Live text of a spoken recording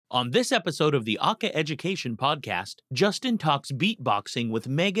On this episode of the Aka Education Podcast, Justin talks beatboxing with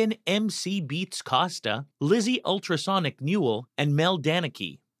Megan MC Beats Costa, Lizzie Ultrasonic Newell, and Mel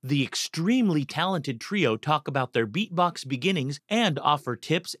Danicki. The extremely talented trio talk about their beatbox beginnings and offer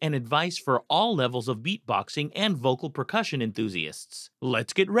tips and advice for all levels of beatboxing and vocal percussion enthusiasts.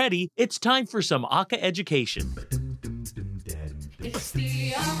 Let's get ready. It's time for some Aka Education. It's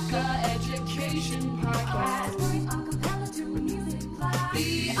the Aka Education Podcast.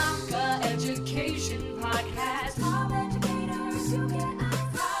 The Aka Education Podcast. All educators who get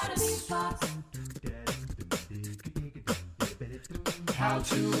how to beatbox. How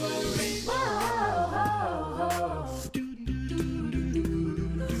to read.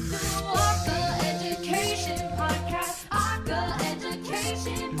 Aka Education Podcast. Aka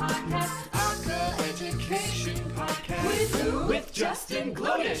Education Podcast. Aka Education Podcast. With Justin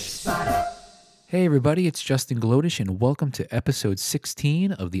Glodish. Hey everybody, it's Justin Glodish and welcome to episode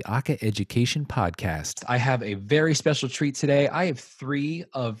 16 of the Aka Education Podcast. I have a very special treat today. I have three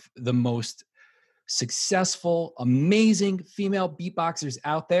of the most successful, amazing female beatboxers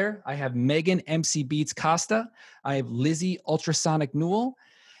out there. I have Megan MC Beats Costa, I have Lizzie Ultrasonic Newell,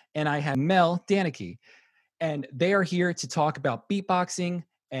 and I have Mel Danicki. And they are here to talk about beatboxing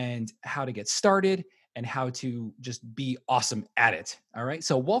and how to get started and how to just be awesome at it. All right.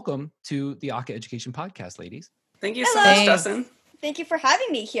 So welcome to the Aka Education Podcast, ladies. Thank you so much, Justin. Thank you for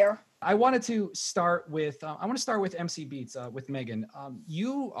having me here. I wanted to start with, MC Beats with Megan.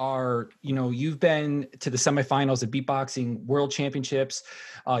 You've been to the semifinals of beatboxing world championships.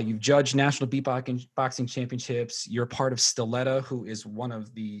 You've judged national beatboxing championships. You're part of Stiletta, who is one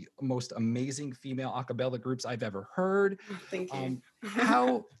of the most amazing female a cappella groups I've ever heard. Thank you.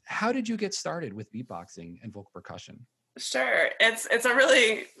 How did you get started with beatboxing and vocal percussion? Sure. It's a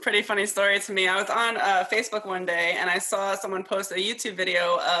really pretty funny story to me. I was on Facebook one day and I saw someone post a YouTube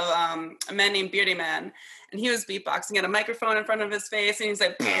video of a man named Beardy Man, and he was beatboxing, had a microphone in front of his face, and he's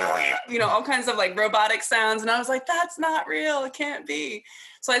like, all kinds of like robotic sounds. And I was like, that's not real. It can't be.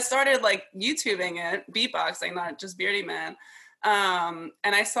 So I started like YouTubing it, beatboxing, not just Beardy Man. And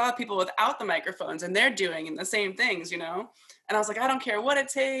I saw people without the microphones and they're doing the same things, And I was like, I don't care what it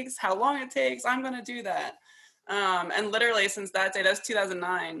takes, how long it takes, I'm going to do that. And literally since that day, that was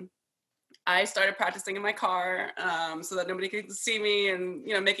 2009, I started practicing in my car so that nobody could see me and,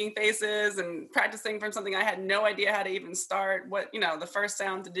 making faces and practicing from something I had no idea how to even start, the first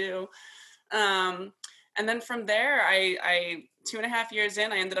sound to do. And then from there, I 2.5 years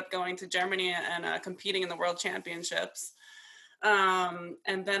in, I ended up going to Germany and competing in the World Championships.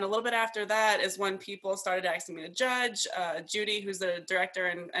 And then a little bit after that is when people started asking me to judge. Judy, who's the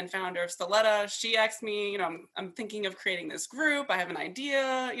director and founder of Stiletta, she asked me, I'm thinking of creating this group. I have an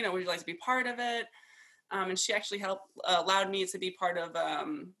idea, would you like to be part of it? And she actually allowed me to be part of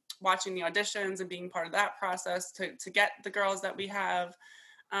watching the auditions and being part of that process to get the girls that we have.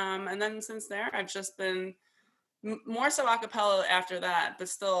 And then since there, I've just been more so a cappella after that, but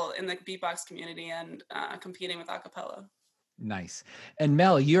still in the beatbox community and competing with a cappella. Nice. And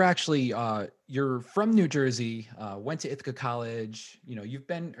Mel, you're actually, you're from New Jersey, went to Ithaca College, you've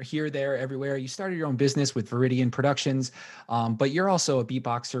been here, there, everywhere. You started your own business with Viridian Productions, but you're also a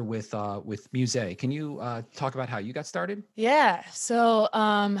beatboxer with Muse. Can you talk about how you got started? Yeah. So,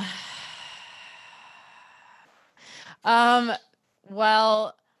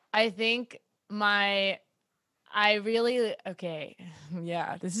 well, I think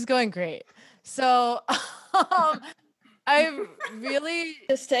this is going great. So, I really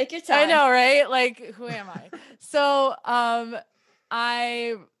just take your time. I know, right? Like, who am I? So,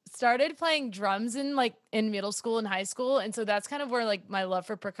 I started playing drums in middle school and high school. And so that's kind of where my love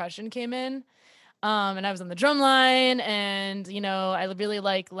for percussion came in. And I was on the drum line and, I really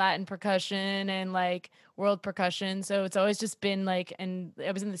like Latin percussion and world percussion. So it's always just been and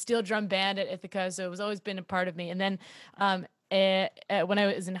I was in the steel drum band at Ithaca. So it was always been a part of me. And then, when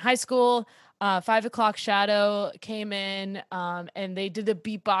I was in high school, 5 O'Clock Shadow came in and they did the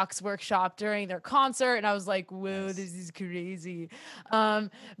beatbox workshop during their concert. And I was like, whoa, Nice. This is crazy.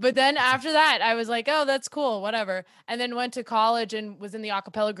 But then after that, I was like, oh, that's cool, whatever. And then went to college and was in the a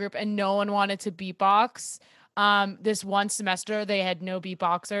cappella group and no one wanted to beatbox. This one semester they had no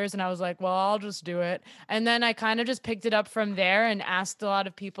beatboxers and I was like, well, I'll just do it. And then I kind of just picked it up from there and asked a lot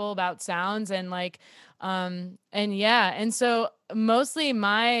of people about sounds and and so mostly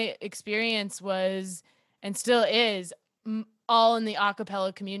my experience was and still is all in the a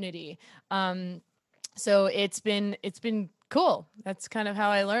cappella community. So it's been cool. That's kind of how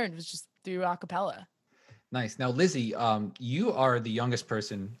I learned, was just through a cappella. Nice. Now, Lizzie, you are the youngest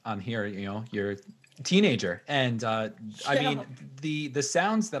person on here. You're teenager. And I Yeah. mean, the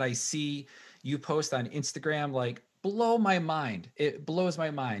sounds that I see you post on Instagram, like, blow my mind. It blows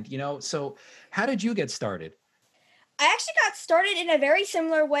my mind, you know? So how did you get started? I actually got started in a very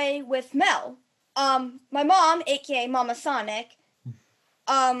similar way with Mel. My mom, aka Mama Sonic,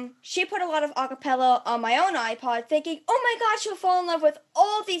 she put a lot of acapella on my own iPod, thinking, "Oh my gosh, she'll fall in love with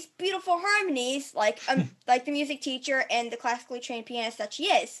all these beautiful harmonies, like the music teacher and the classically trained pianist that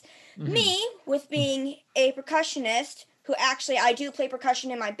she is." Mhm. Me, with being a percussionist, who actually I do play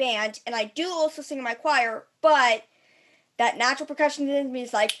percussion in my band, and I do also sing in my choir, but that natural percussion in me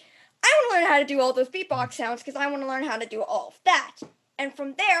is like, I want to learn how to do all those beatbox sounds because I want to learn how to do all of that. And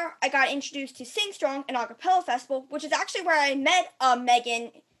from there, I got introduced to Sing Strong and Acapella Festival, which is actually where I met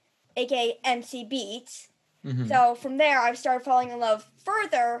Megan, aka MC Beats. Mhm. So from there, I started falling in love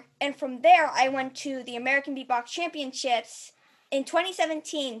further, and from there, I went to the American Beatbox Championships in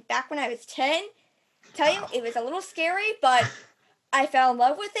 2017, back when I was 10. Tell you, it was a little scary, but I fell in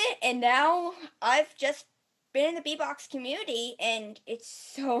love with it, and now I've just been in the beatbox community, and it's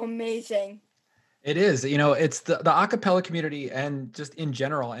so amazing. It is, you know, it's the acapella community and just in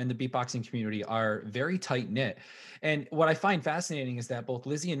general and the beatboxing community are very tight knit. And what I find fascinating is that both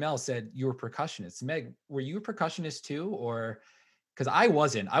Lizzie and Mel said you were percussionists. Meg, were you a percussionist too, or because I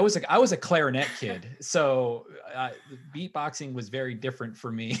wasn't? I was a clarinet kid, so beatboxing was very different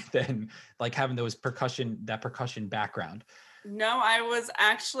for me than like having that percussion background. No, I was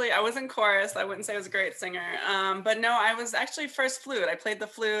in chorus. I wouldn't say I was a great singer. But no, I was actually first flute. I played the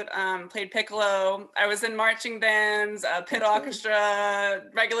flute, played piccolo. I was in marching bands, pit orchestra,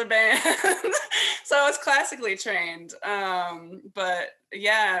 regular band. So I was classically trained. But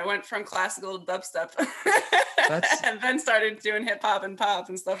yeah, I went from classical to dubstep That's- and then started doing hip hop and pop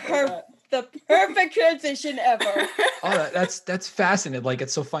and stuff like that. The perfect transition ever. Oh, that's fascinating. Like,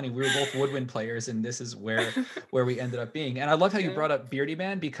 it's so funny. We were both woodwind players, and this is where we ended up being. And I love how you Yeah. brought up Beardy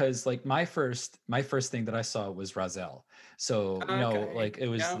Man, because like my first thing that I saw was Razel. So, you know, Okay, like it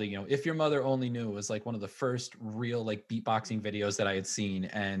was yeah. the, you know, If Your Mother Only Knew was like one of the first real like beatboxing videos that I had seen.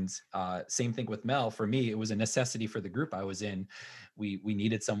 And same thing with Mel. For me, it was a necessity for the group I was in. We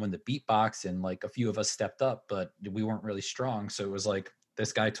needed someone to beatbox, and like a few of us stepped up, but we weren't really strong. So it was like,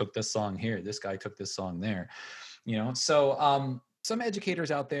 this guy took this song here, this guy took this song there, you know? So some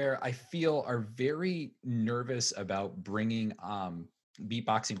educators out there, I feel, are very nervous about bringing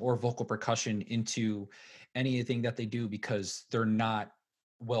beatboxing or vocal percussion into anything that they do because they're not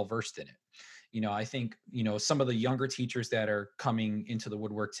well versed in it. You know, I think, you know, some of the younger teachers that are coming into the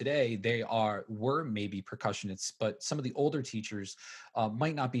woodwork today, were maybe percussionists, but some of the older teachers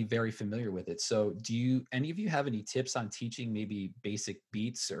might not be very familiar with it. So any of you have any tips on teaching maybe basic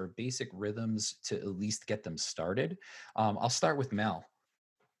beats or basic rhythms to at least get them started? I'll start with Mel.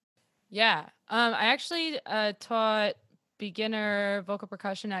 Yeah. I actually taught beginner vocal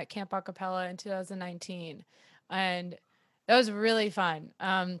percussion at Camp Acapella in 2019, and that was really fun.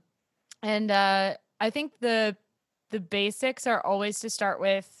 And I think the basics are always to start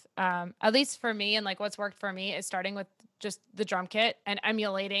with, at least for me, and like what's worked for me is starting with just the drum kit and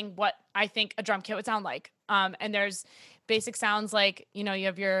emulating what I think a drum kit would sound like. And there's basic sounds like, you know, you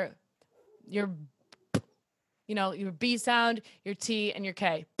have your your B sound, your T, and your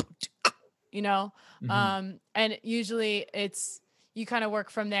K. You know, Mhm. and usually you kind of work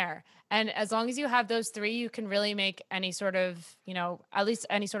from there. And as long as you have those three, you can really make any sort of, you know, at least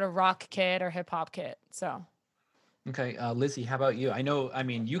any sort of rock kit or hip hop kit. So Okay, Lizzie, how about you? I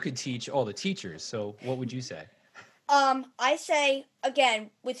mean, you could teach all the teachers, so what would you say? I say again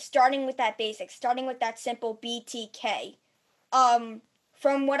starting with that basic, starting with that simple BTK.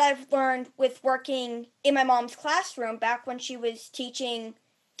 From what I've learned with working in my mom's classroom back when she was teaching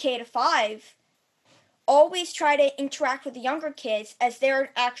K to 5, always try to interact with the younger kids as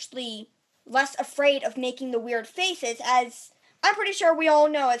they're actually less afraid of making the weird faces, as I'm pretty sure we all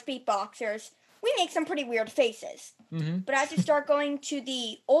know as beatboxers, we make some pretty weird faces. Mm-hmm. But as you start going to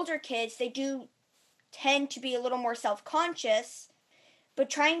the older kids, they do tend to be a little more self-conscious, but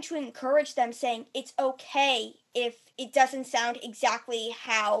trying to encourage them, saying it's okay if it doesn't sound exactly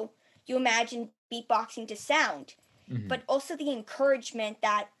how you imagine beatboxing to sound. Mm-hmm. But also the encouragement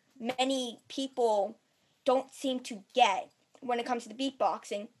that many people don't seem to get when it comes to the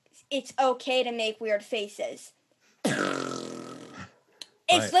beatboxing. It's okay to make weird faces. It's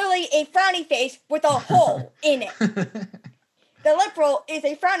Right. literally a frowny face with a hole in it. The lip roll is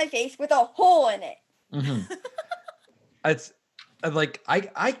a frowny face with a hole in it. Mm-hmm. It's like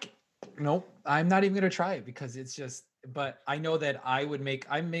Nope, I'm not even gonna try it because it's just. But I know that I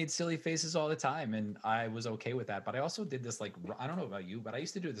made silly faces all the time, and I was okay with that. But I also did this like I don't know about you, but I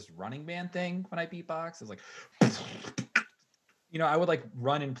used to do this Running Man thing when I beatbox. It was like, I would like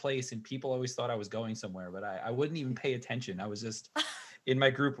run in place, and people always thought I was going somewhere, but I wouldn't even pay attention. I was just in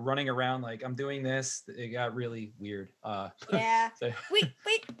my group running around like I'm doing this. It got really weird. Yeah. So, We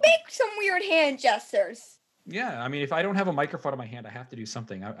make some weird hand gestures. yeah, I mean, if I don't have a microphone in my hand, I have to do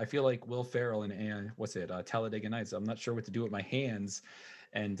something. I feel like Will Ferrell and what's it, Talladega Nights. I'm not sure what to do with my hands,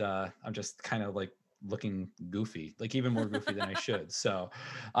 and I'm just kind of like looking goofy, like even more goofy than I should. So,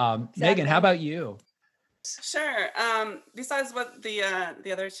 Megan, how Exactly. about you? Sure. Besides what the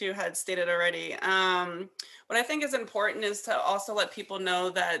other two had stated already, what I think is important is to also let people know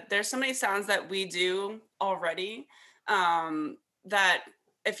that there's so many sounds that we do already, that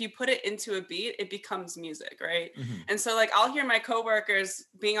if you put it into a beat, it becomes music, right? Mhm. And so, like, I'll hear my coworkers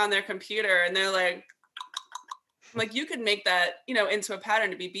being on their computer, and they're like, you could make that, into a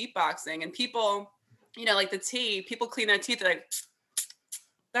pattern to be beatboxing, and people, like the T, people clean their teeth, they're like,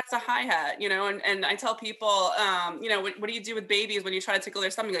 that's a hi-hat, and I tell people, what do you do with babies when you try to tickle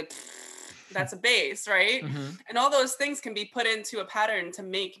their stomach? Like, that's a bass, right? Mhm. And all those things can be put into a pattern to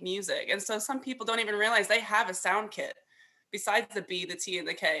make music. And so some people don't even realize they have a sound kit besides the B, the T, and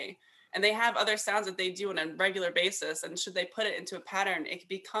the K. And they have other sounds that they do on a regular basis. And should they put it into a pattern, it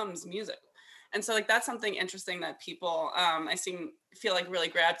becomes music. And so, like, that's something interesting that people, feel like really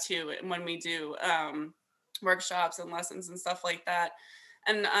grab to when we do workshops and lessons and stuff like that.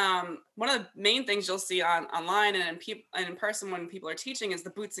 And one of the main things you'll see online and in person when people are teaching is the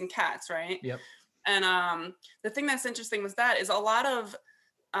boots and cats, right? Yep. And the thing that's interesting with that is a lot of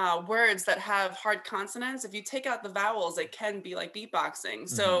words that have hard consonants. If you take out the vowels, it can be like beatboxing.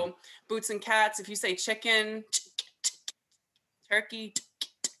 So boots and cats. If you say chicken, turkey,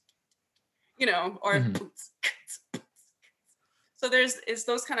 or boots. So it's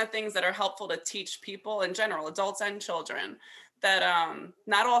those kind of things that are helpful to teach people in general, adults and children, that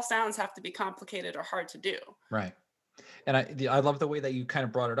not all sounds have to be complicated or hard to do. Right. And I love the way that you kind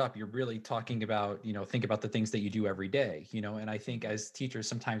of brought it up. You're really talking about, think about the things that you do every day, and I think as teachers,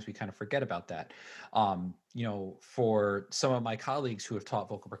 sometimes we kind of forget about that. For some of my colleagues who have taught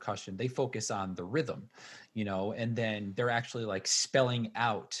vocal percussion, they focus on the rhythm, and then they're actually like spelling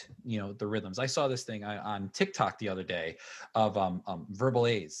out, the rhythms. I saw this thing on TikTok the other day of Verbal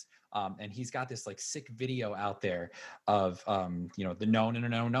A's. And he's got this like sick video out there of the no,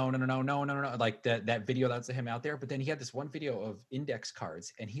 like that video that's him out there. But then he had this one video of index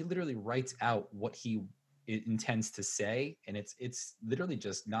cards, and he literally writes out what he intends to say, and it's literally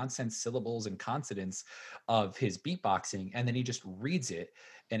just nonsense syllables and consonants of his beatboxing, and then he just reads it,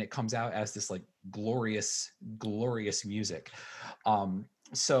 and it comes out as this like glorious music.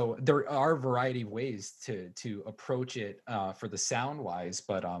 So there are a variety of ways to approach it for the sound wise,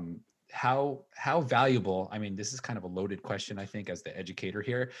 but how valuable, I mean, this is kind of a loaded question, I think, as the educator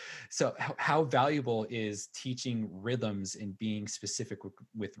here. So how valuable is teaching rhythms and being specific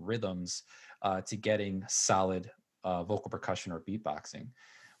with rhythms to getting solid vocal percussion or beatboxing?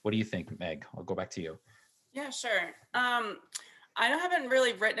 What do you think, Meg? I'll go back to you. Yeah, sure. I haven't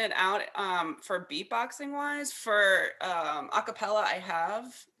really written it out for beatboxing wise. For acapella, I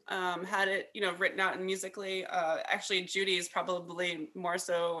have had it, written out and musically. Actually, Judy is probably more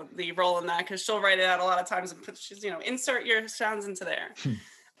so the role in that, because she'll write it out a lot of times and she's, insert your sounds into there.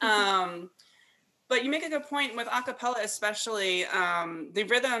 But you make a good point with acapella, especially. The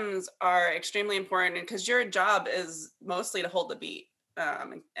rhythms are extremely important, because your job is mostly to hold the beat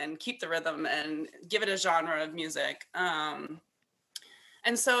and keep the rhythm and give it a genre of music.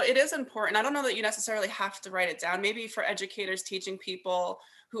 And so it is important. I don't know that you necessarily have to write it down. Maybe for educators teaching people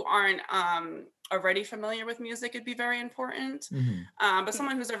who aren't already familiar with music, it'd be very important. But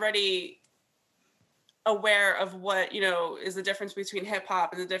someone who's already aware of what, is the difference between hip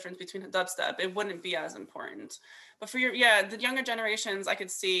hop and the difference between dubstep, it wouldn't be as important. But for the younger generations, I could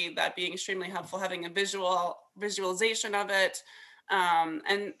see that being extremely helpful, having a visualization of it.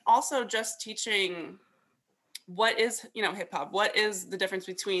 And also just teaching what is, hip hop, what is the difference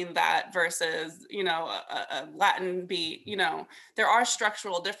between that versus, a Latin beat, there are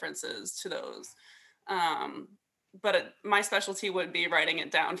structural differences to those. But my specialty would be writing it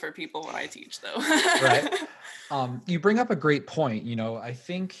down for people when I teach, though. Right. You bring up a great point. I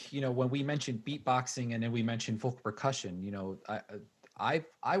think, when we mentioned beatboxing and then we mentioned vocal percussion,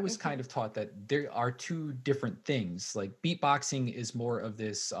 I was kind of taught that there are two different things. Like beatboxing is more of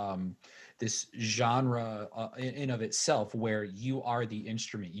this this genre in of itself, where you are the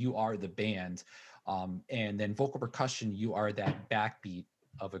instrument, you are the band, and then vocal percussion, you are that backbeat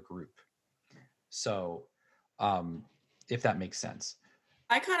of a group. So, if that makes sense.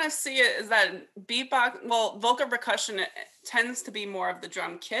 I kind of see it as that vocal percussion tends to be more of the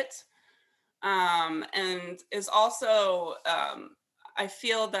drum kit, and is also, I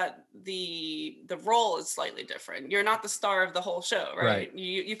feel that the role is slightly different. You're not the star of the whole show, right?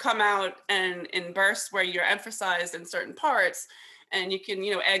 You come out and in bursts where you're emphasized in certain parts, and you can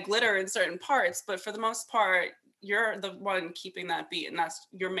add glitter in certain parts, but for the most part, you're the one keeping that beat, and that's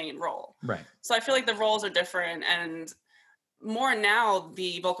your main role. Right. So I feel like the roles are different, and more now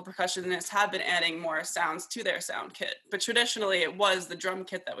the vocal percussionists have been adding more sounds to their sound kit, but traditionally it was the drum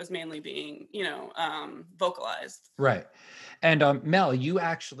kit that was mainly being vocalized. Right. And Mel,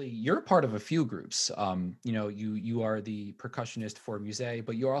 you're part of a few groups. You are the percussionist for Musée,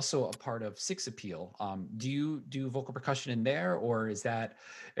 but you're also a part of Six Appeal. Do you do vocal percussion in there, or is that,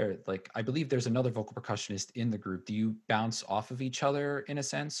 like, I believe there's another vocal percussionist in the group. Do you bounce off of each other in a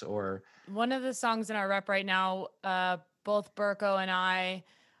sense, or? One of the songs in our rep right now, both Burko and I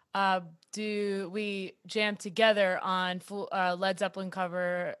we jam together on Led Zeppelin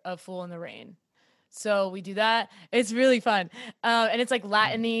cover of Fool in the Rain. So we do that. It's really fun. And it's like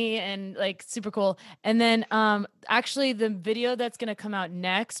Latin-y and like super cool. And then actually the video that's going to come out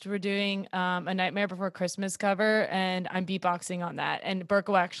next, we're doing a Nightmare Before Christmas cover, and I'm beatboxing on that. And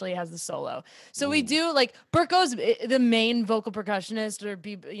Burko actually has the solo. So we do, like, Burko's the main vocal percussionist or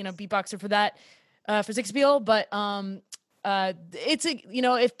beatboxer for that, for Six Appeal. But it's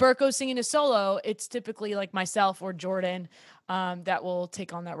if Burko's singing a solo, it's typically like myself or Jordan that will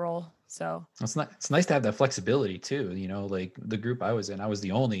take on that role. So It's nice to have that flexibility too. Like the group I was in, I was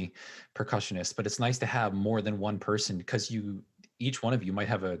the only percussionist, but it's nice to have more than one person, because each one of you might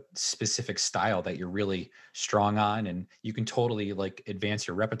have a specific style that you're really strong on, and you can totally like advance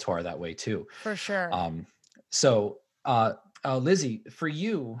your repertoire that way too. For sure. So Lizzie, for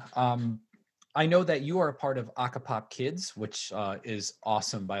you, I know that you are a part of Acapop Kids, which is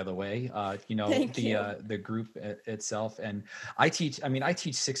awesome, by the way. The group itself, and I teach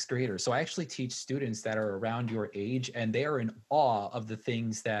sixth graders, so I actually teach students that are around your age, and they are in awe of the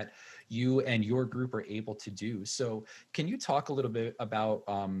things that you and your group are able to do. So, can you talk a little bit about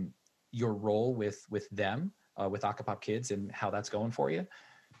your role with them, with Acapop Kids, and how that's going for you?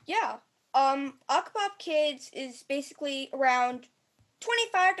 Yeah. Acapop Kids is basically around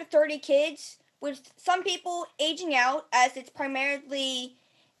 25 to 30 kids, with some people aging out, as it's primarily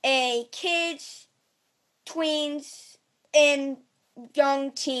a kids, tweens, and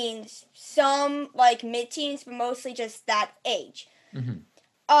young teens. Some like mid-teens, but mostly just that age.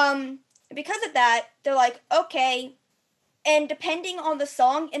 Mm-hmm. Because of that, they're like, okay, and depending on the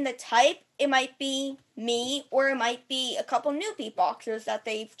song and the type, it might be me or it might be a couple new beatboxers that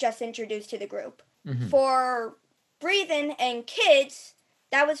they've just introduced to the group. Mm-hmm. For Breathin' and Kids,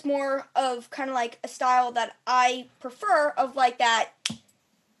 that was more of kind of like a style that I prefer, of like that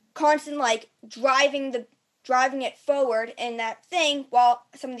constant like driving it forward and that thing, while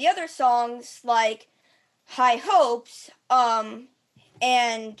some of the other songs like High Hopes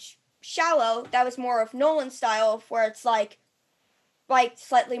and Shallow, that was more of Nolan's style, where it's like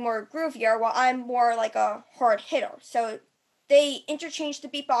slightly more groovier, while I'm more like a hard hitter. So they interchange the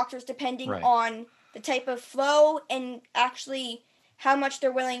beatboxers depending on the type of flow and actually how much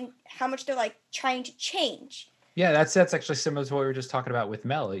they're like trying to change. Yeah, that's actually similar to what we were just talking about with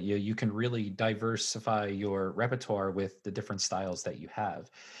Mel. You can really diversify your repertoire with the different styles that you have.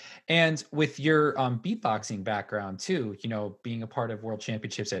 And with your beatboxing background too, being a part of World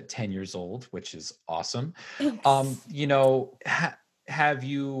Championships at 10 years old, which is awesome. Have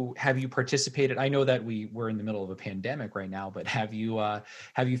you participated? I know that we're in the middle of a pandemic right now, but have you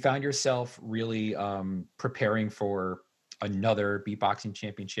found yourself really preparing for another beatboxing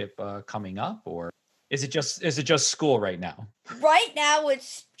championship coming up, or is it just school right now? Right now,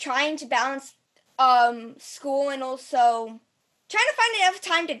 it's trying to balance school and also trying to find enough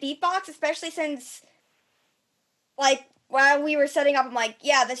time to beatbox, especially since, like, while we were setting up, I'm like,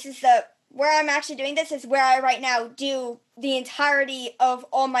 yeah, this is where I'm actually doing this is where I right now do the entirety of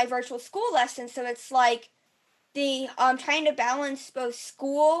all my virtual school lessons. So it's like trying to balance both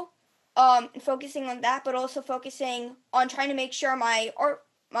school and focusing on that, but also focusing on trying to make sure my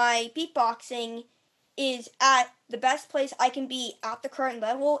beatboxing is at the best place I can be at the current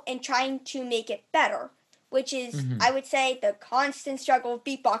level, and trying to make it better, which is, I would say, the constant struggle of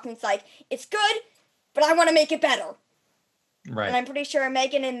beatboxing. It's like, it's good, but I want to make it better. Right. And I'm pretty sure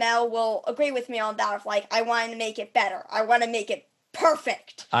Megan and Mel will agree with me on that. Of like, I want to make it better. I want to make it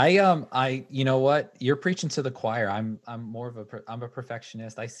perfect. You know what? You're preaching to the choir. I'm more of I'm a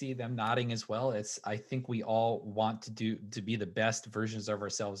perfectionist. I see them nodding as well. I think we all want to be the best versions of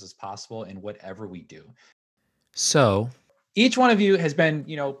ourselves as possible in whatever we do. So each one of you has been,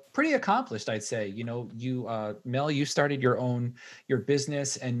 pretty accomplished, I'd say. Mel, you started your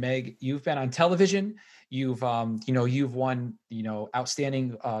business, and Meg, you've been on television. You've won,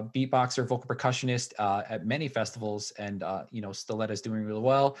 outstanding beatboxer, vocal percussionist at many festivals, and Stiletta's doing really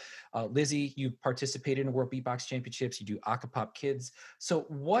well. Lizzie, you participated in World Beatbox Championships. You do Acapop Kids. So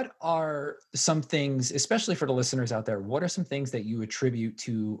what are some things, especially for the listeners out there, what are some things that you attribute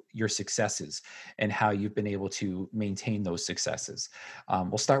to your successes and how you've been able to maintain those successes?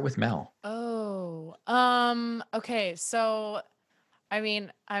 We'll start with Mel. Okay. So, I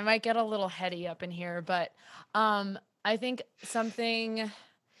mean, I might get a little heady up in here, but I think something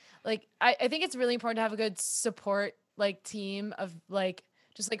like I think it's really important to have a good support like team of like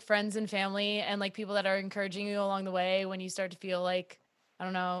just like friends and family and like people that are encouraging you along the way when you start to feel like, I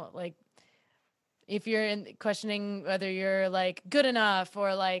don't know, like if you're questioning whether you're like good enough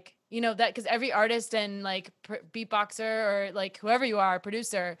or like, that, because every artist and like beatboxer or like whoever you are,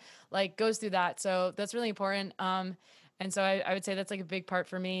 producer, like goes through that. So that's really important. And so I would say that's like a big part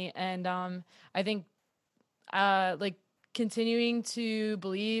for me. And I think like continuing to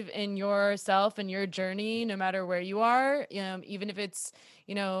believe in yourself and your journey, no matter where you are, even if it's,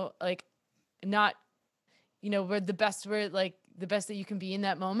 like not, we're like the best that you can be in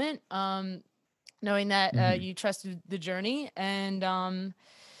that moment. Knowing that you trusted the journey and and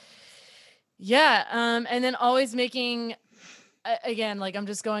then always making again, like I'm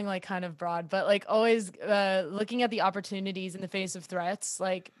just going like kind of broad, but like always looking at the opportunities in the face of threats,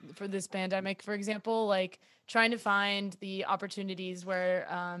 like for this pandemic, for example, like trying to find the opportunities where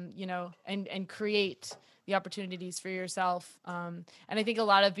and create the opportunities for yourself. And I think a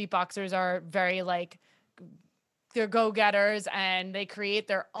lot of beatboxers are very like they're go-getters and they create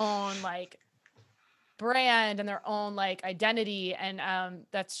their own like brand and their own like identity, and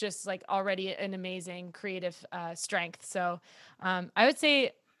that's just like already an amazing creative strength. So I would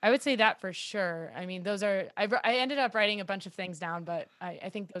say that for sure. I mean, those are I ended up writing a bunch of things down, but I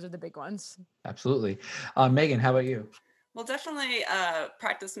think those are the big ones. Absolutely. Megan, how about you? Well, definitely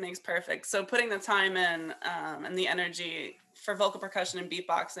practice makes perfect. So putting the time in and the energy for vocal percussion and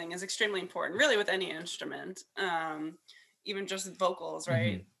beatboxing is extremely important, really with any instrument, even just vocals,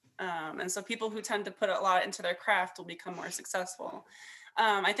 right? And so people who tend to put a lot into their craft will become more successful.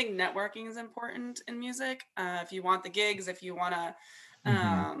 I think networking is important in music. If you want the gigs, if you want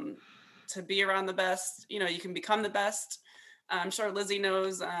to be around the best, you can become the best. I'm sure Lizzie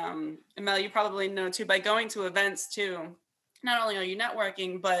knows, and Mel, you probably know too, by going to events too, not only are you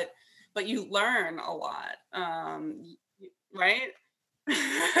networking, but you learn a lot, right?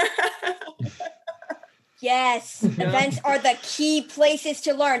 Yes, events are the key places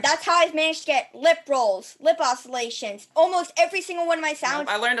to learn. That's how I've managed to get lip rolls, lip oscillations, almost every single one of my sounds.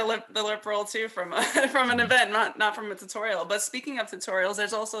 I learned the lip roll too from an event, not from a tutorial. But speaking of tutorials,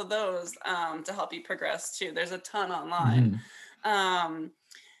 there's also those to help you progress too. There's a ton online. And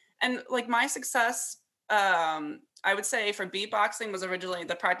like my success, I would say for beatboxing was originally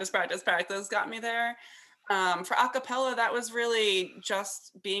the practice got me there. For a cappella, that was really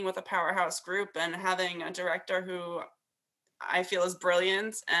just being with a powerhouse group and having a director who I feel is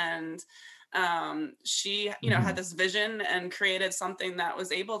brilliant. And she, had this vision and created something that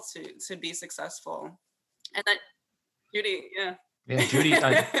was able to be successful. And then Judy,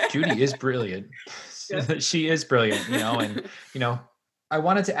 Judy is brilliant. She is brilliant, and I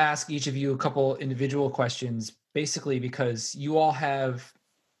wanted to ask each of you a couple individual questions, basically because you all have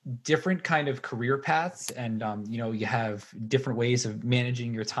different kind of career paths and you have different ways of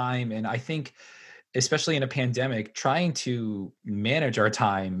managing your time. And I think especially in a pandemic, trying to manage our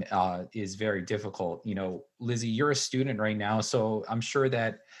time is very difficult. Lizzie, you're a student right now, so I'm sure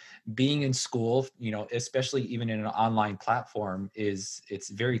that being in school, especially even in an online platform, it's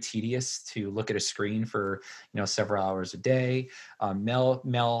very tedious to look at a screen for, several hours a day.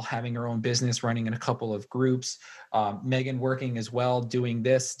 Mel having her own business, running in a couple of groups, Megan working as well, doing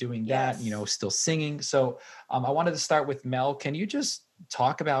this, doing that, still singing. So I wanted to start with Mel. Can you just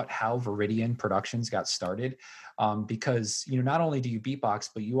talk about how Viridian Productions got started? Because not only do you beatbox,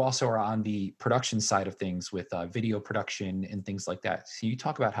 but you also are on the production side of things with video production and things like that. So you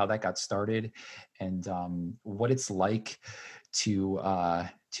talk about how that got started and what it's like to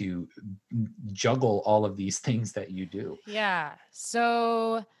juggle all of these things that you do. Yeah.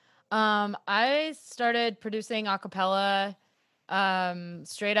 So I started producing a cappella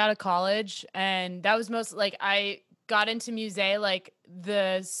straight out of college, and that was most like I got into Musée like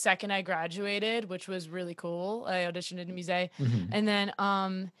the second I graduated, which was really cool. I auditioned into Musée. Mhm. And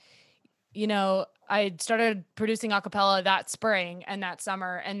then, you know, I started producing a cappella that spring and that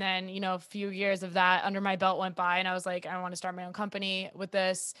summer. And then, you know, a few years of that under my belt went by and I was like, I want to start my own company with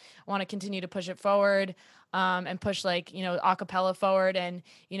this. I want to continue to push it forward, and push like, you know, a cappella forward. And,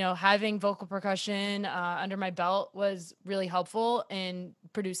 you know, having vocal percussion under my belt was really helpful in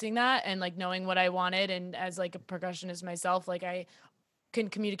producing that and like knowing what I wanted. And as like a percussionist myself, like I can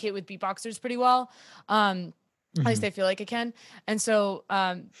communicate with beatboxers pretty well. At least Mhm. I feel like I can. And so,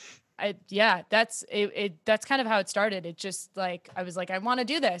 that's it. That's kind of how it started. It just like, I was like, I want to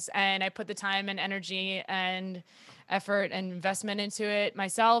do this. And I put the time and energy and effort and investment into it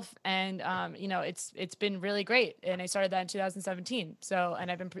myself. And, you know, it's been really great. And I started that in 2017. So,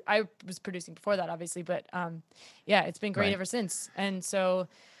 and I was producing before that obviously, but, yeah, it's been great Right. ever since. And so,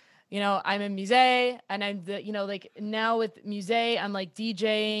 you know, I'm in Musée and you know, like now with Musée, I'm like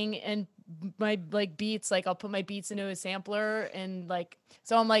DJing and my like beats, like I'll put my beats into a sampler and like,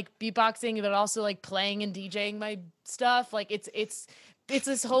 so I'm like beatboxing, but also like playing and DJing my stuff. Like it's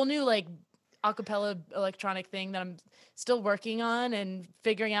this whole new like acapella electronic thing that I'm still working on and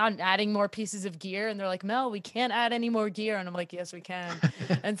figuring out and adding more pieces of gear. And they're like, Mel, we can't add any more gear. And I'm like, yes, we can.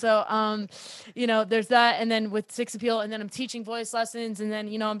 And so, you know, there's that. And then with Six Appeal, and then I'm teaching voice lessons. And then,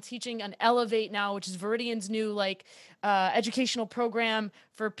 you know, I'm teaching an Elevate now, which is Veridian's new like educational program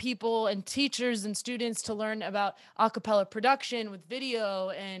for people and teachers and students to learn about acapella production with video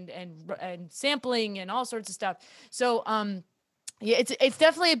and sampling and all sorts of stuff. So, yeah, it's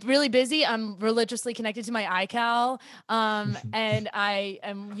definitely really busy. I'm religiously connected to my iCal, and I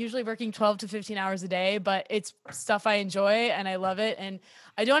am usually working 12 to 15 hours a day, but it's stuff I enjoy and I love it. And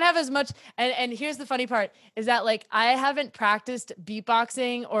I don't have as much. And here's the funny part is that like I haven't practiced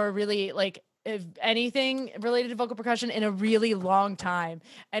beatboxing or really like if anything related to vocal percussion in a really long time.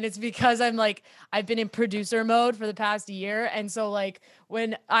 And it's because I've been in producer mode for the past year. And so like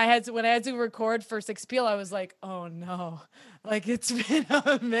when I had to record for Six Peel, I was like, oh no, like it's been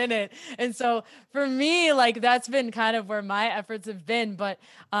a minute. And so for me, like that's been kind of where my efforts have been. But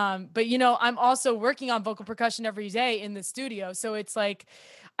you know, I'm also working on vocal percussion every day in the studio. So it's like,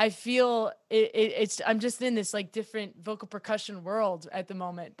 I feel it's I'm just in this like different vocal percussion world at the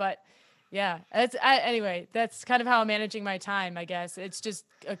moment. But yeah, anyway, that's kind of how I'm managing my time, I guess. It's just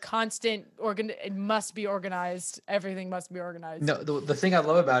a constant it must be organized. Everything must be organized. No, the thing I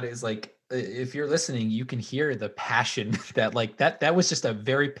love about it is like if you're listening, you can hear the passion that like that was just a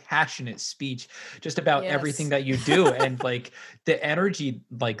very passionate speech just about everything Yes. that you do and like the energy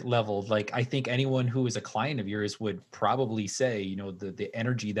like level. Like I think anyone who is a client of yours would probably say, you know, the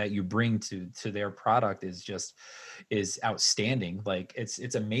energy that you bring to their product is outstanding. Like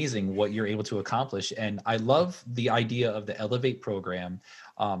it's amazing what you're able to accomplish. And I love the idea of the Elevate program,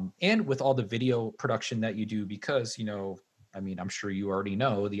 and with all the video production that you do, because, you know, I mean, I'm sure you already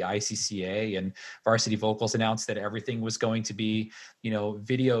know the ICCA and Varsity Vocals announced that everything was going to be, you know,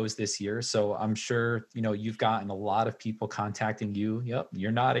 videos this year. So I'm sure, you know, you've gotten a lot of people contacting you. Yep,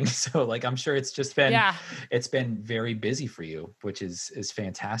 you're nodding. So like, I'm sure it's just been, Yeah. it's been very busy for you, which is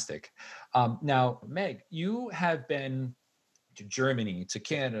fantastic. Now, Meg, you have been to Germany, to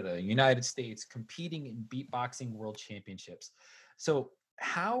Canada, United States, competing in beatboxing world championships. So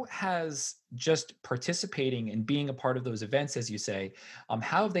how has just participating and being a part of those events, as you say,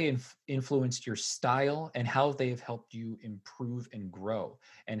 how have they influenced your style and how they have helped you improve and grow?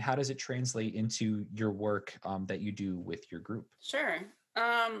 And how does it translate into your work that you do with your group? Sure.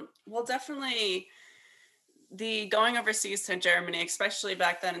 Well, definitely the going overseas to Germany, especially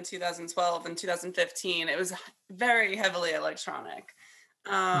back then in 2012 and 2015, it was very heavily electronic,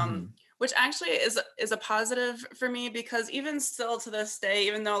 Mm-hmm. which actually is a positive for me because even still to this day,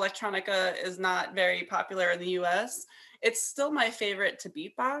 even though electronica is not very popular in the US, it's still my favorite to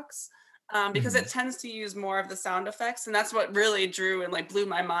beatbox. Because Mm-hmm. it tends to use more of the sound effects, and that's what really drew and like blew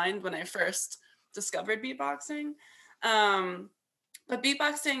my mind when I first discovered beatboxing. But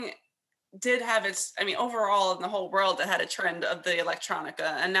beatboxing did have its, I mean, overall in the whole world, it had a trend of the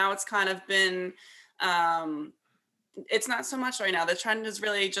electronica. And now it's kind of been, it's not so much right now. The trend is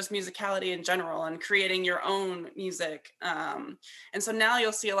really just musicality in general and creating your own music. And so now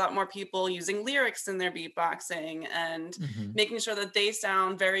you'll see a lot more people using lyrics in their beatboxing and Mm-hmm. making sure that they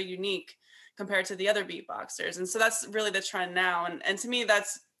sound very unique compared to the other beatboxers. And so that's really the trend now. And to me,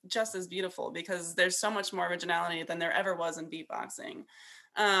 that's just as beautiful because there's so much more originality than there ever was in beatboxing.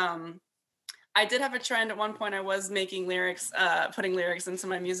 I did have a trend at one point. I was making lyrics, putting lyrics into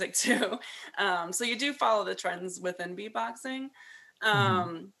my music too. So you do follow the trends within beatboxing. Mm-hmm.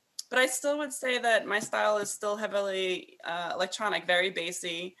 Um, But I still would say that my style is still heavily electronic, very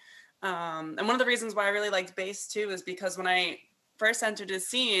bassy. And one of the reasons why I really liked bass too is because when I first entered the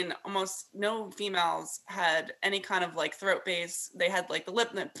scene, almost no females had any kind of like throat bass. They had like the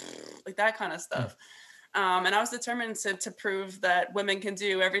lip, like that kind of stuff. And I was determined to prove that women can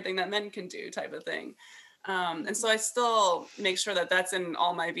do everything that men can do, type of thing. And so I still make sure that that's in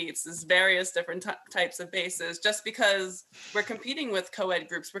all my beats, is various different types of basses, just because we're competing with co-ed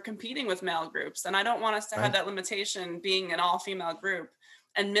groups, we're competing with male groups, and I don't want us to have that limitation being an all-female group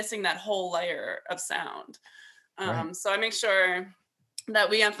and missing that whole layer of sound. So I make sure that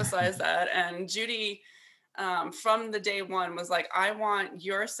we emphasize that. And Judy, from the day one, was like, I want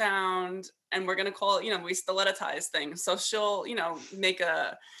your sound, and we're gonna call it, we stiletize things. So she'll, make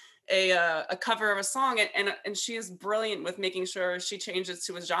a cover of a song, and she is brilliant with making sure she changes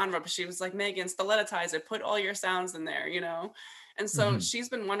to a genre. But she was like, Megan, stiletize it, put all your sounds in there, And so she's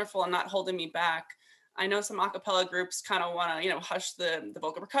been wonderful in not holding me back. I know some a cappella groups kind of want to, hush the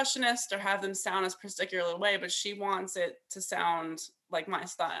vocal percussionist or have them sound a particular way, but she wants it to sound like my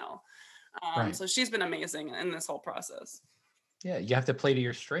style. So she's been amazing in this whole process. Yeah, you have to play to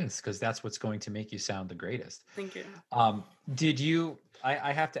your strengths, because that's what's going to make you sound the greatest. Thank you. Did you,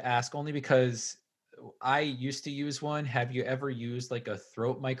 I have to ask only because I used to use one. Have you ever used like a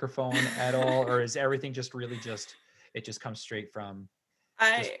throat microphone at all? Or is everything just really it just comes straight from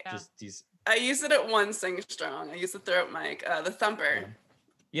just these? I use it at one Sing Strong. I use the throat mic, the Thumper.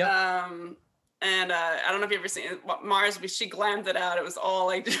 Yeah. And I don't know if you've ever seen it. Mars, she glammed it out. It was all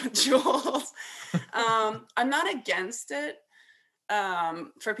like jewels. I'm not against it.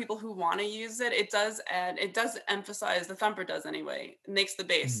 For people who want to use it, it does emphasize, the Thumper does anyway. It makes the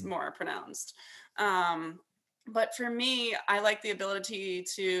bass more pronounced. But for me, I like the ability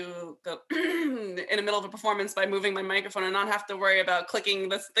to go in the middle of a performance by moving my microphone and not have to worry about clicking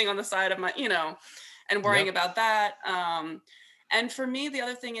this thing on the side of my, and worrying about that. And for me, the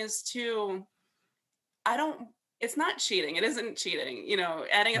other thing is too, it's not cheating. It isn't cheating.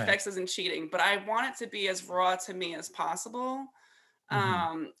 Adding effects isn't cheating, but I want it to be as raw to me as possible.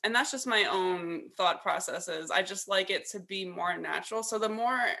 And that's just my own thought processes. I just like it to be more natural. So the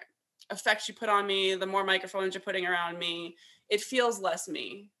more effects you put on me, the more microphones you're putting around me, it feels less to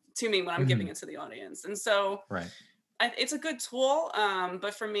me when I'm giving it to the audience. And so it's a good tool.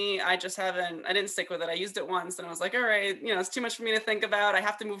 But for me, I didn't stick with it. I used it once and I was like, all right, it's too much for me to think about. I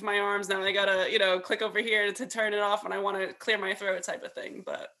have to move my arms. Now I gotta, click over here to turn it off when I want to clear my throat, type of thing.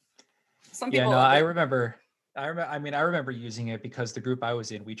 But some people. I remember using it because the group I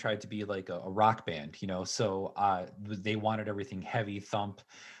was in, we tried to be like a rock band, so they wanted everything heavy thump.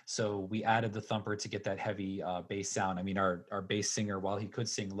 So we added the Thumper to get that heavy bass sound. I mean, our bass singer, while he could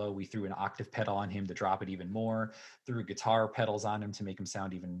sing low, we threw an octave pedal on him to drop it even more, threw guitar pedals on him to make him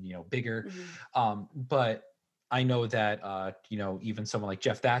sound even, bigger. But I know that, even someone like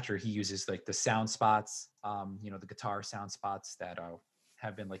Jeff Thatcher, he uses like the sound spots, the guitar sound spots that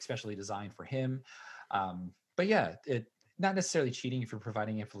have been like specially designed for him. But yeah, it not necessarily cheating if you're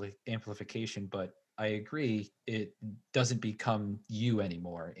providing amplification, but I agree, it doesn't become you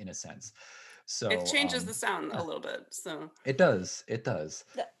anymore in a sense. So it changes the sound a little bit. So it does.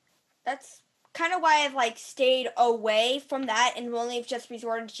 That's kind of why I've stayed away from that and only just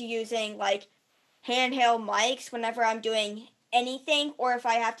resorted to using handheld mics whenever I'm doing anything, or if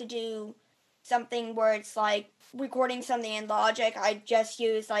I have to do something where it's recording something in Logic, I just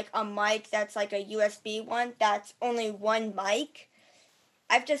use a mic that's a USB one that's only one mic.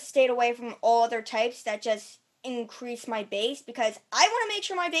 I've just stayed away from all other types that just increase my bass, because I want to make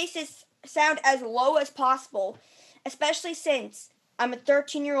sure my basses sound as low as possible, especially since I'm a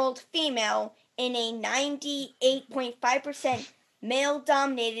 13-year-old female in a 98.5%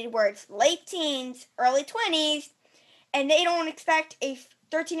 male-dominated, where it's late teens, early 20s, and they don't expect a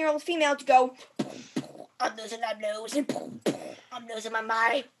 13-year-old female to go, I'm losing my nose, I'm losing my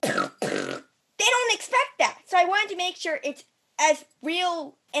mind. They don't expect that. So I wanted to make sure it's as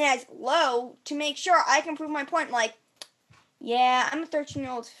real and as low to make sure I can prove my point. Yeah, I'm a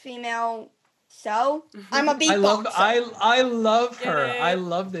 13-year-old female, so I'm a beatboxer. I love her. I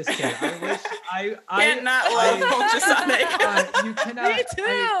love this kid. I wish I cannot love Ultrasonic. You cannot. Me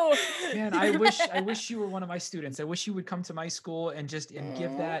too. Man, I wish you were one of my students. I wish you would come to my school and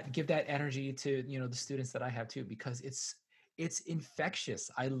give that energy to the students that I have too, because it's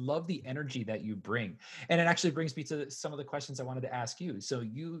infectious. I love the energy that you bring. And it actually brings me to some of the questions I wanted to ask you. So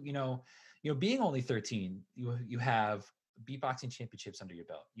you being only 13, you have beatboxing championships under your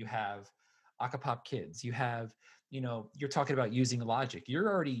belt. You have Acapop Kids. You have, you're talking about using Logic. You're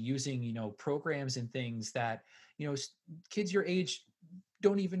already using, programs and things that, kids your age,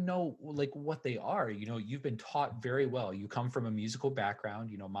 don't even know like what they are. You know, you've been taught very well. You come from a musical background.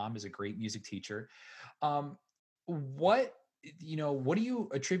 You know, mom is a great music teacher. What what do you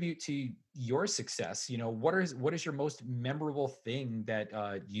attribute to your success? You know, what is your most memorable thing that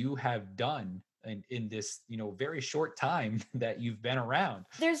you have done in this very short time that you've been around?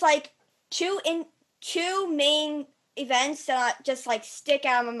 There's like two main events that just like stick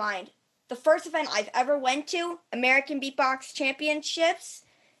out of my mind. The first event I've ever went to, American Beatbox Championships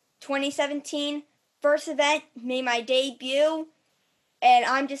 2017. First event, made my debut, and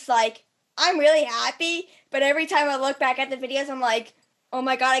I'm just like, I'm really happy, but every time I look back at the videos, I'm like, oh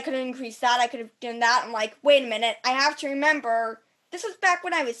my god, I could have increased that, I could have done that. I'm like, wait a minute, I have to remember, this was back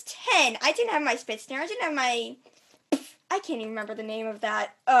when I was 10. I didn't have my spit snare, I didn't have my, I can't even remember the name of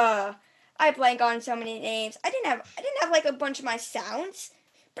that. I blank on so many names. I didn't have like a bunch of my sounds,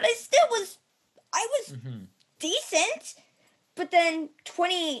 but I was decent. But then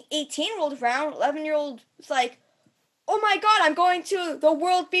 2018 rolled around, 11-year-old was like, oh my god, I'm going to the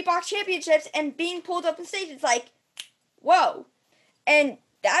World Beatbox Championships, and being pulled up on stage, it's like, whoa. And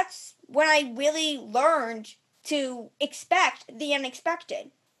that's when I really learned to expect the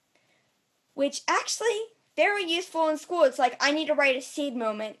unexpected, which actually very useful in school. It's like, I need to write a seed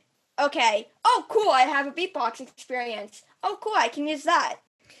moment. Okay, oh cool, I have a beatbox experience. Oh cool, I can use that.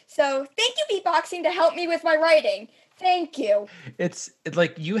 So thank you, beatboxing, to help me with my writing. Thank you. It's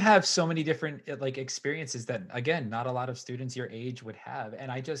like you have so many different like experiences that, again, not a lot of students your age would have.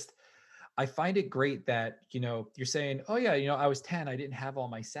 And I find it great that, you're saying, oh yeah, I was 10, I didn't have all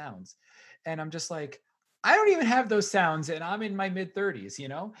my sounds. And I'm just like, I don't even have those sounds, and I'm in my mid 30s,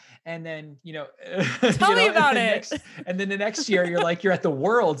 and then, Tell me about it. And then the next year you're like, you're at the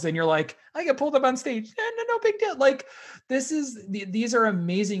Worlds and you're like, I get pulled up on stage. No big deal. Like, these are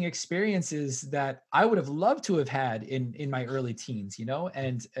amazing experiences that I would have loved to have had in my early teens,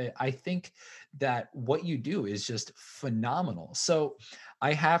 and I think that what you do is just phenomenal. So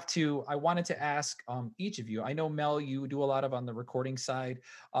I wanted to ask each of you. I know, Mel, you do a lot on the recording side.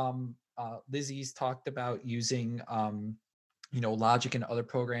 Lizzie's talked about using, Logic and other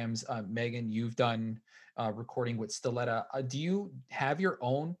programs. Megan, you've done recording with Stiletta. Do you have your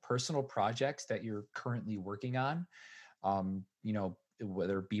own personal projects that you're currently working on?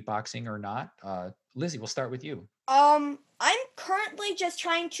 Whether beatboxing or not. Lizzie, we'll start with you. I'm currently just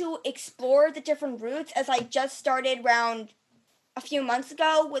trying to explore the different routes, as I just started around a few months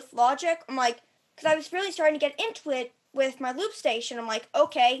ago with Logic. I'm like, because I was really starting to get into it with my loop station. I'm like,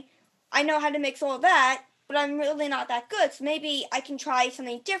 okay, I know how to mix all of that, but I'm really not that good, so maybe I can try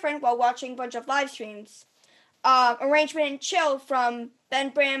something different while watching a bunch of live streams. Arrangement and Chill from Ben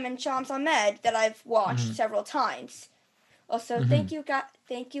Bram and Shams Ahmed that I've watched several times. Also, thank you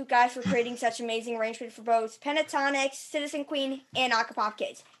guys for creating such amazing arrangement for both Pentatonics, Citizen Queen, and Acapop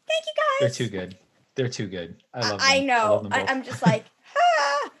Kids. Thank you guys. They're too good. They're too good. I love them. I know. I love them both. I'm just like,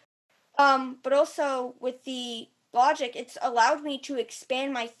 but also with the Logic, it's allowed me to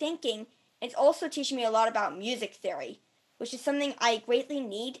expand my thinking. It's also teaching me a lot about music theory, which is something I greatly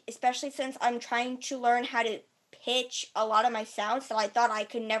need, especially since I'm trying to learn how to pitch a lot of my sounds that I thought I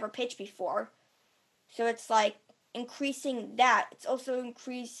could never pitch before. So it's like increasing that. It's also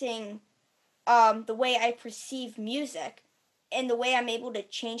increasing the way I perceive music and the way I'm able to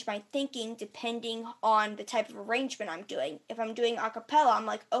change my thinking depending on the type of arrangement I'm doing. If I'm doing a cappella, I'm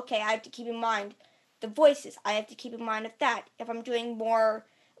like, okay, I have to keep in mind the voices. I have to keep in mind of that. If I'm doing more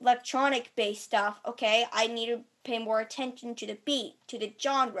electronic-based stuff, okay, I need to pay more attention to the beat, to the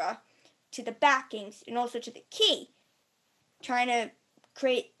genre, to the backings, and also to the key. Trying to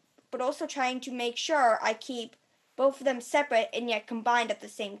create, but also trying to make sure I keep both of them separate and yet combined at the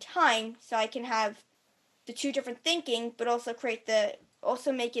same time, so I can have the two different thinking, but also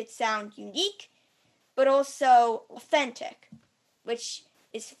also make it sound unique, but also authentic, which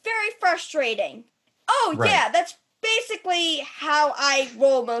is very frustrating. Oh, right. Yeah, that's basically how I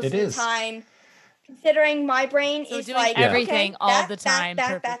roll most of the time. Considering my brain is doing like everything okay, all the time.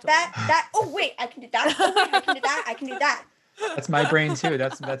 That. Oh wait, I can do that. Oh, wait, I can do that. I can do that. That's my brain too.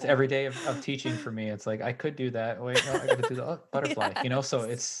 That's every day of teaching for me. It's like I could do that. Wait, no, I got to do the butterfly. Yes. So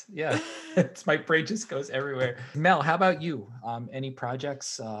it's it's my brain just goes everywhere. Mel, how about you? Any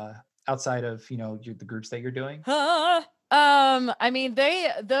projects outside of the groups that you're doing? I mean,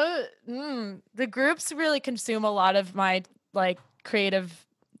 the groups really consume a lot of my like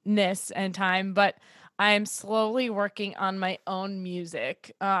creativeness and time, but I'm slowly working on my own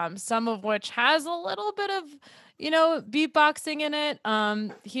music, some of which has a little bit of, beatboxing in it,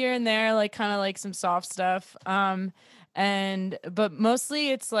 here and there, like kind of like some soft stuff. But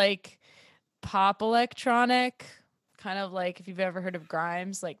mostly it's like pop electronic kind of like if you've ever heard of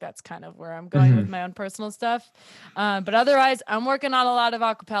Grimes, like that's kind of where I'm going with my own personal stuff. But otherwise, I'm working on a lot of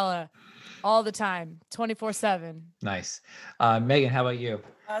acapella all the time, 24/7. Nice. Megan, how about you?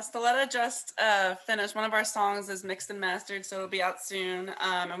 Stiletta just finished one of our songs is mixed and mastered, so it'll be out soon.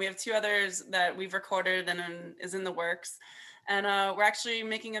 And we have 2 others that we've recorded and is in the works. And we're actually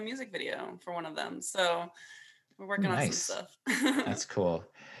making a music video for one of them. So we're working on some stuff. That's cool.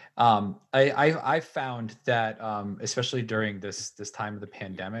 I found that especially during this time of the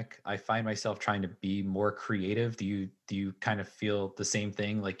pandemic, I find myself trying to be more creative. Do you kind of feel the same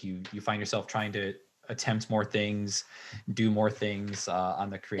thing? Like you find yourself trying to attempt more things, do more things on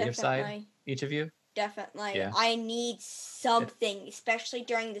the creative side, each of you? Definitely. Yeah. I need something, especially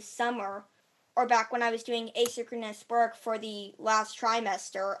during the summer or back when I was doing asynchronous work for the last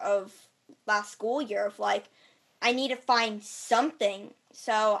trimester of last school year of like, I need to find something.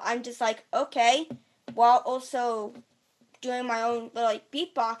 So I'm just like, okay, while also doing my own like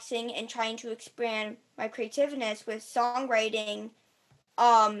beatboxing and trying to expand my creativeness with songwriting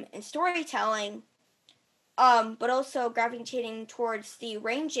and storytelling, but also gravitating towards the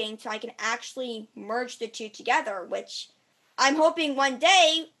arranging so I can actually merge the two together, which I'm hoping one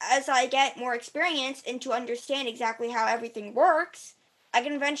day as I get more experience and to understand exactly how everything works, I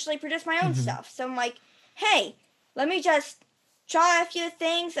can eventually produce my own stuff. So I'm like, hey, let me just try a few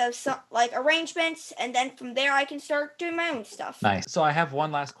things of some like arrangements, and then from there I can start doing my own stuff. Nice. So I have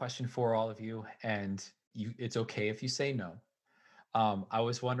one last question for all of you, and it's okay if you say no. I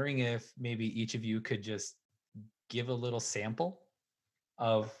was wondering if maybe each of you could just give a little sample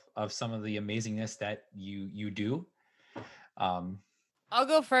of some of the amazingness that you do. I'll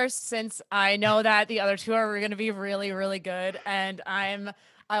go first since I know that the other 2 are going to be really, really good, and I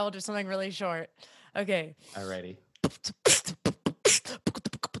will do something really short. Okay. Alrighty.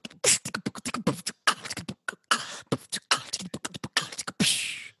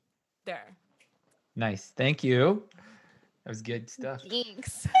 There. Nice. Thank you. That was good stuff.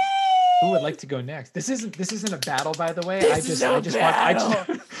 Thanks. Who would like to go next? This isn't a battle, by the way. I just I want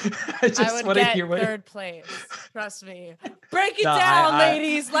to hear what 3rd place. Trust me. Break it down,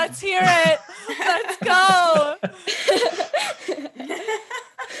 ladies. Let's hear it. Let's go.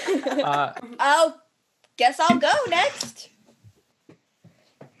 Guess I'll go next.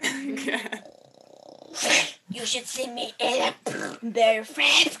 You should see me in their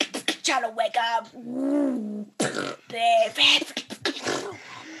friends trying to wake up. Their friends.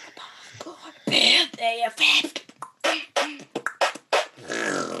 Their friends.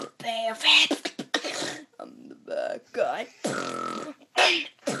 Their friends. I'm the bad guy.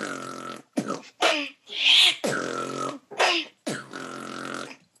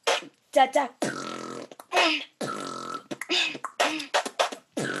 Da-da.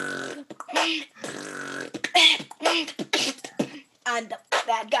 I'm the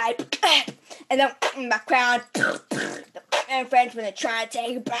bad guy, and then my crown. And friends when they try to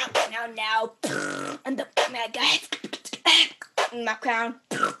take it back. Now, I'm the bad guy. My crown.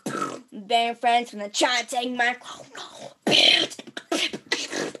 Then friends when they try to take my crown.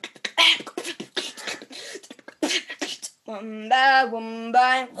 One by one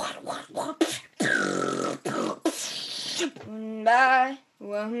by one by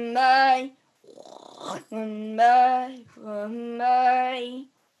one by one by.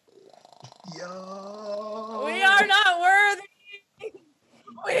 Yo. We are not worthy.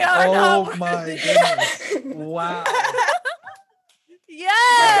 We are not worthy. Oh my goodness. Wow.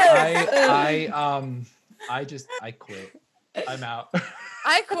 Yes. I quit. I'm out.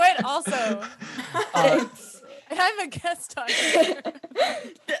 I quit also. And I'm a guest on here.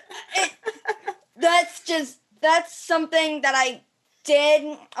 That's something that I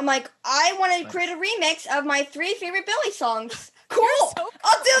did. I'm like, I want to create a remix of my 3 favorite Billy songs. Cool. So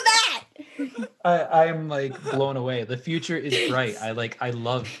I'll do that. I'm like blown away. The future is bright. I love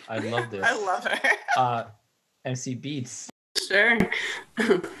this. I love her. MC Beats. Sure.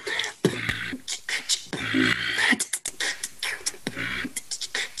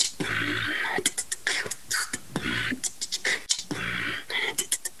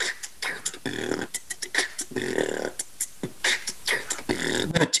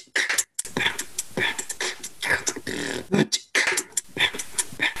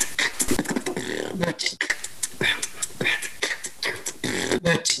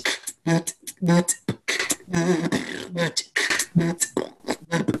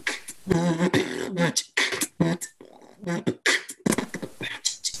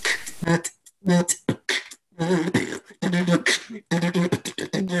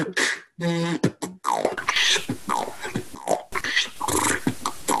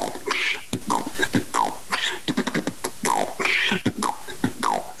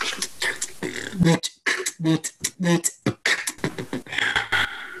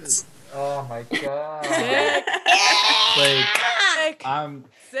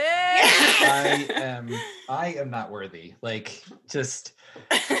 Like, just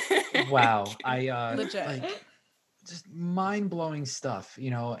wow. I Legit. like just mind-blowing stuff,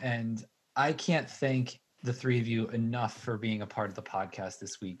 you know, and I can't thank the three of you enough for being a part of the podcast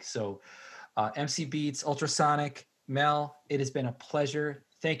this week. So MC Beats, Ultrasonic, Mel, it has been a pleasure.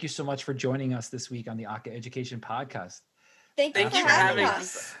 Thank you so much for joining us this week on the Aka Education Podcast. Thank you Thank for you for having having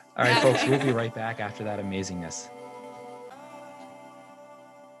us. us. All right, Yeah. folks, we'll be right back after that amazingness.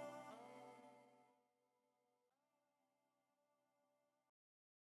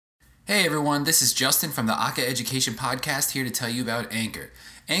 Hey everyone, this is Justin from the Aka Education Podcast here to tell you about Anchor.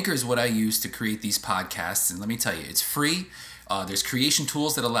 Anchor is what I use to create these podcasts, and let me tell you, it's free. There's creation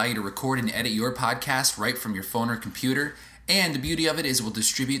tools that allow you to record and edit your podcast right from your phone or computer. And the beauty of it is it will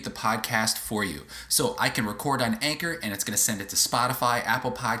distribute the podcast for you. So I can record on Anchor and it's going to send it to Spotify,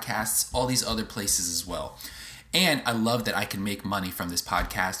 Apple Podcasts, all these other places as well. And I love that I can make money from this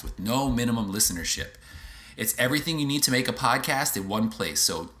podcast with no minimum listenership. It's everything you need to make a podcast in one place.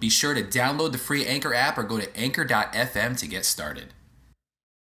 So be sure to download the free Anchor app or go to anchor.fm to get started.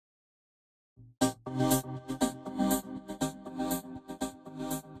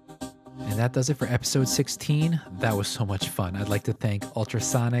 And that does it for episode 16. That was so much fun. I'd like to thank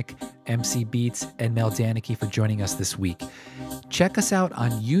Ultrasonic, MC Beats, and Mel Danicky for joining us this week. Check us out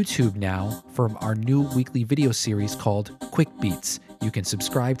on YouTube now for our new weekly video series called Quick Beats. You can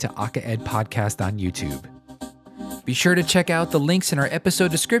subscribe to Aka Ed Podcast on YouTube. Be sure to check out the links in our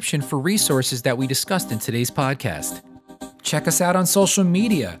episode description for resources that we discussed in today's podcast. Check us out on social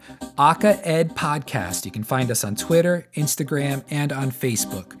media, Aka Ed Podcast. You can find us on Twitter, Instagram, and on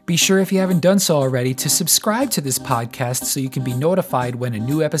Facebook. Be sure, if you haven't done so already, to subscribe to this podcast so you can be notified when a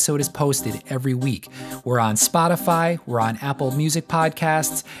new episode is posted every week. We're on Spotify, we're on Apple Music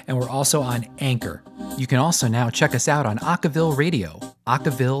Podcasts, and we're also on Anchor. You can also now check us out on Akaville Radio,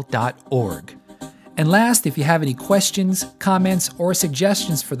 akaville.org. And last, if you have any questions, comments, or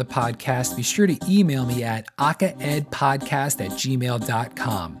suggestions for the podcast, be sure to email me at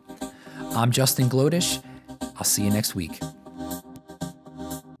akaedpodcast@gmail.com. I'm Justin Glodish. I'll see you next week.